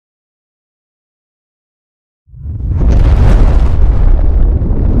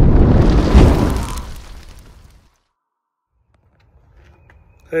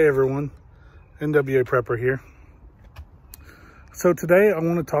Hey everyone, NWA Prepper here. So today I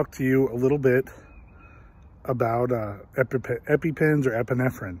want to talk to you a little bit about Epi Pens or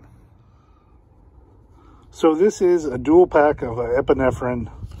epinephrine. So this is a dual pack of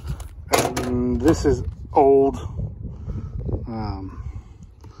epinephrine, and this is old.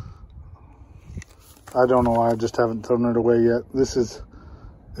 I don't know why, I just haven't thrown it away yet. This is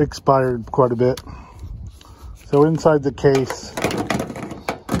expired quite a bit. So inside the case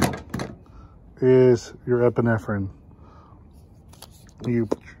is your epinephrine. You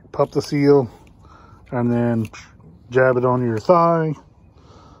pop the seal and then jab it on your thigh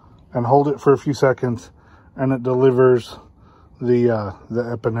and hold it for a few seconds, and it delivers the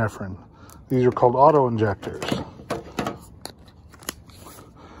epinephrine. These are called auto injectors.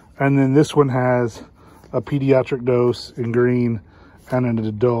 And then this one has a pediatric dose in green and an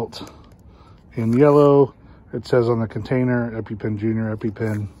adult in yellow. It says on the container, Epi Pen Junior, Epi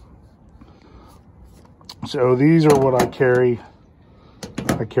Pen. So these are what I carry.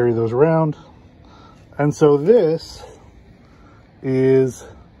 I carry those around. And so this is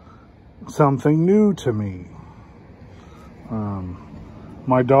something new to me.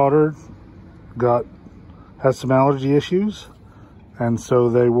 My daughter has some allergy issues, and so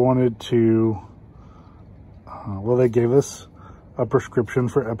they wanted to, they gave us a prescription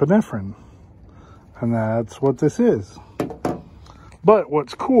for epinephrine, and that's what this is. But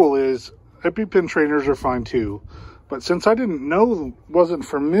what's cool is EpiPen trainers are fine too, but since I wasn't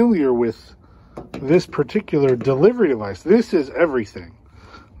familiar with this particular delivery device, this is everything.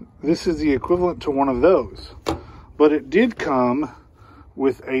 This is the equivalent to one of those, but it did come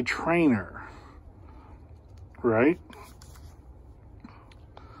with a trainer, right?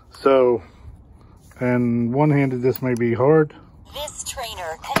 So, and one-handed this may be hard. This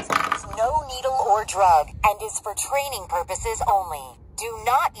trainer contains no needle or drug and is for training purposes only. Do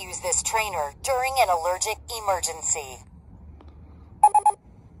not use this trainer during an allergic emergency.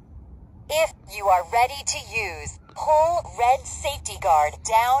 If you are ready to use, pull red safety guard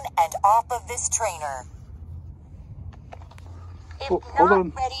down and off of this trainer. If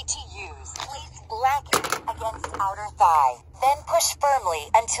not ready to use, place blanket against outer thigh. Then push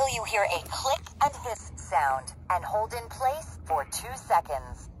firmly until you hear a click and hiss sound, and hold in place for 2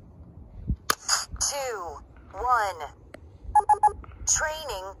 seconds. 2, 1.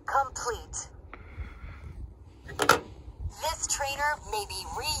 Training complete. This trainer may be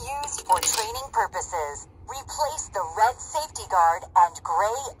reused for training purposes. Replace the red safety guard and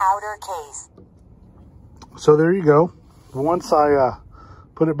gray outer case. So there you go. Once I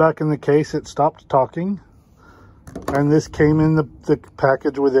put it back in the case, it stopped talking. And this came in the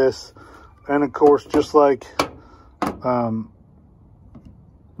package with this. And of course, just like, it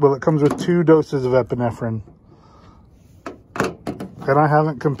comes with 2 doses of epinephrine. And I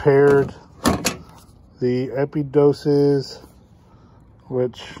haven't compared the Epi doses,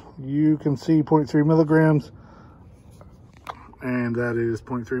 which you can see 0.3 milligrams. And that is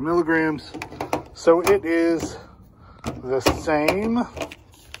 0.3 milligrams. So it is the same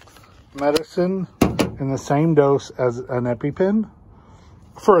medicine in the same dose as an EpiPen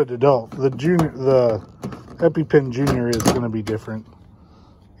for an adult. The Epi Pen Junior is going to be different.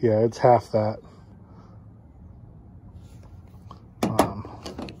 Yeah, it's half that.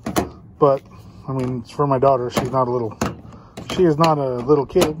 But I mean, it's for my daughter. She is not a little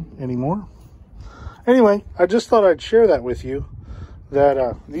kid anymore. Anyway, I just thought I'd share that with you.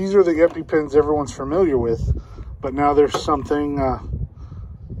 That these are the Epi Pens everyone's familiar with, but now there's something.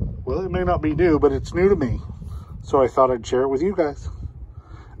 Well, it may not be new, but it's new to me. So I thought I'd share it with you guys.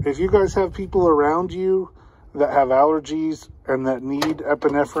 If you guys have people around you that have allergies and that need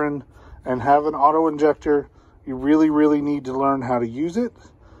epinephrine and have an auto injector, you really, really need to learn how to use it.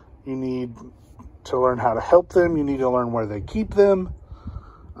 You need to learn how to help them. You need to learn where they keep them.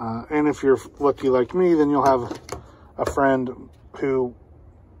 And if you're lucky like me, then you'll have a friend who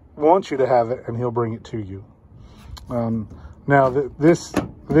wants you to have it and he'll bring it to you. Now, this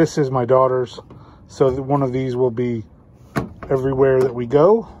is my daughter's, so one of these will be everywhere that we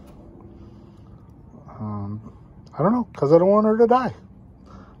go. I don't know, because I don't want her to die.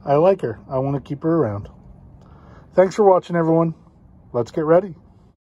 I like her. I want to keep her around. Thanks for watching, everyone. Let's get ready.